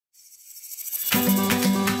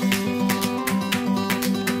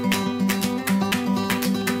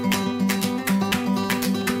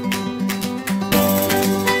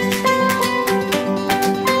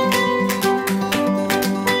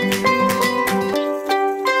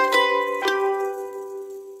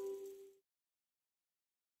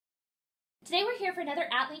for another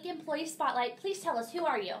AtLink Employee Spotlight. Please tell us, who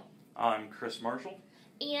are you? I'm Chris Marshall.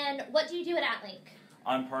 And what do you do at AtLink?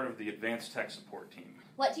 I'm part of the Advanced Tech Support team.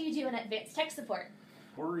 What do you do in Advanced Tech Support?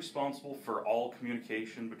 We're responsible for all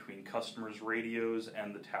communication between customers' radios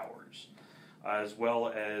and the towers, as well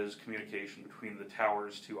as communication between the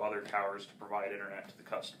towers to other towers to provide internet to the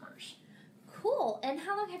customers. Cool. And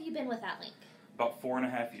how long have you been with AtLink? About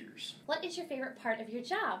 4.5 years. What is your favorite part of your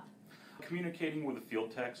job? Communicating with the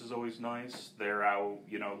field techs is always nice. They're out,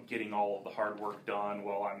 getting all of the hard work done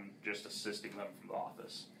while I'm just assisting them from the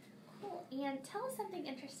office. Cool. And tell us something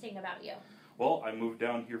interesting about you. Well, I moved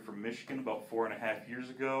down here from Michigan about 4.5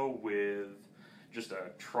 years ago with just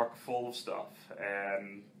a truck full of stuff,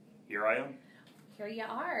 and here I am. Here you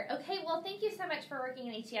are. Okay, well, thank you so much for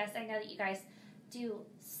working in ATS. I know that you guys do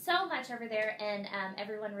so much over there, and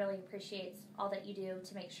everyone really appreciates all that you do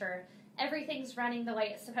to make sure everything's running the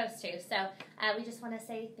way it's supposed to. So we just want to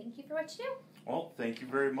say thank you for what you do. Well, thank you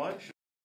very much.